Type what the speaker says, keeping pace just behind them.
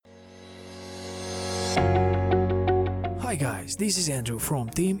Hi guys, this is Andrew from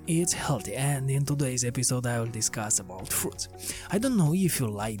Team Eats Healthy, and in today's episode I will discuss about fruits. I don't know if you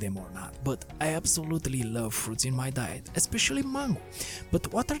like them or not, but I absolutely love fruits in my diet, especially mango.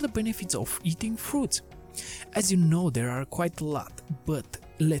 But what are the benefits of eating fruits? As you know, there are quite a lot, but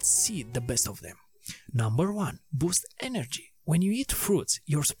let's see the best of them. Number 1. Boost energy. When you eat fruits,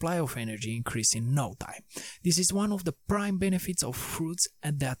 your supply of energy increases in no time. This is one of the prime benefits of fruits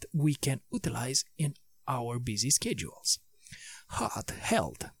and that we can utilize in our busy schedules. Heart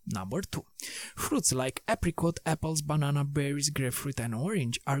health. Number 2. Fruits like apricot, apples, banana, berries, grapefruit and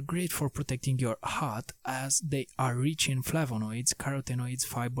orange are great for protecting your heart as they are rich in flavonoids, carotenoids,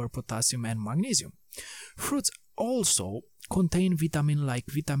 fiber, potassium and magnesium. Fruits also contain vitamins like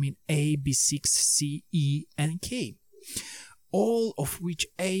vitamin A, B6, C, E and K, all of which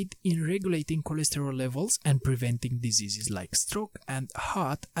aid in regulating cholesterol levels and preventing diseases like stroke and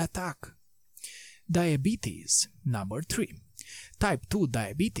heart attack. Diabetes. Number 3. Type 2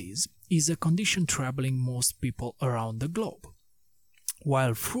 diabetes is a condition troubling most people around the globe.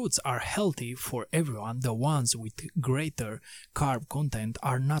 While fruits are healthy for everyone, the ones with greater carb content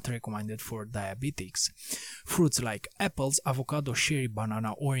are not recommended for diabetics. Fruits like apples, avocado, cherry,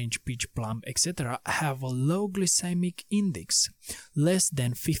 banana, orange, peach, plum, etc. have a low glycemic index, less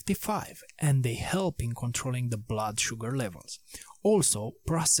than 55, and they help in controlling the blood sugar levels. Also,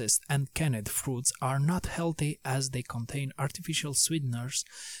 processed and canned fruits are not healthy as they contain artificial sweeteners,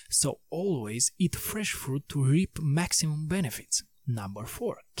 so always eat fresh fruit to reap maximum benefits. Number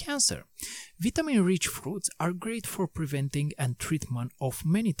 4. Cancer. Vitamin-rich fruits are great for preventing and treatment of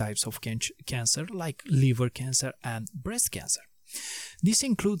many types of cancer like liver cancer and breast cancer. This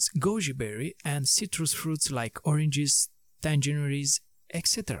includes goji berry and citrus fruits like oranges, tangerines,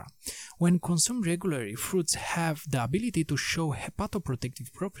 etc. When consumed regularly, fruits have the ability to show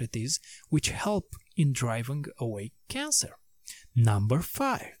hepatoprotective properties which help in driving away cancer. Number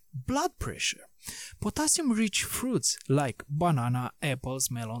 5. Blood pressure. Potassium-rich fruits like banana, apples,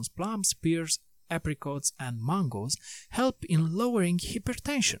 melons, plums, pears, apricots, and mangoes help in lowering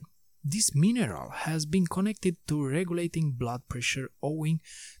hypertension. This mineral has been connected to regulating blood pressure owing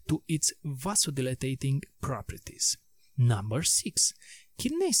to its vasodilating properties. Number 6.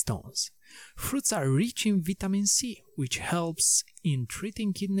 Kidney stones. Fruits are rich in vitamin C, which helps in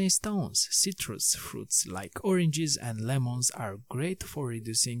treating kidney stones. Citrus fruits like oranges and lemons are great for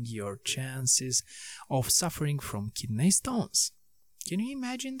reducing your chances of suffering from kidney stones. Can you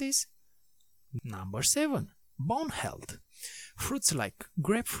imagine this? Number 7. Bone health. Fruits like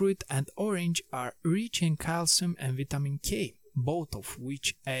grapefruit and orange are rich in calcium and vitamin K, both of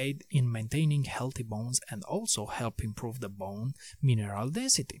which aid in maintaining healthy bones and also help improve the bone mineral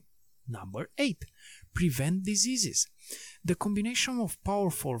density. Number 8. Prevent diseases. The combination of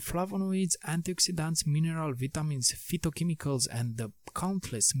powerful flavonoids, antioxidants, mineral vitamins, phytochemicals, and the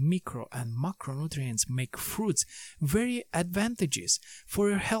countless micro and macronutrients make fruits very advantageous for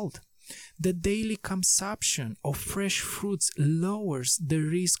your health. The daily consumption of fresh fruits lowers the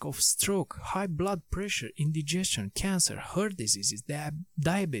risk of stroke, high blood pressure, indigestion, cancer, heart diseases,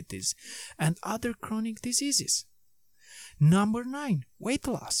 diabetes, and other chronic diseases. Number 9. Weight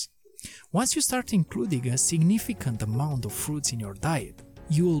loss. Once you start including a significant amount of fruits in your diet,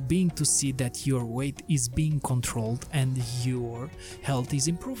 you will begin to see that your weight is being controlled and your health is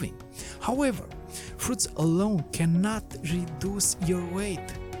improving. However, fruits alone cannot reduce your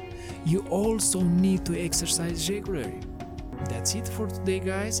weight. You also need to exercise regularly. That's it for today,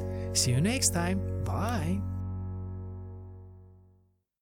 guys. See you next time. Bye.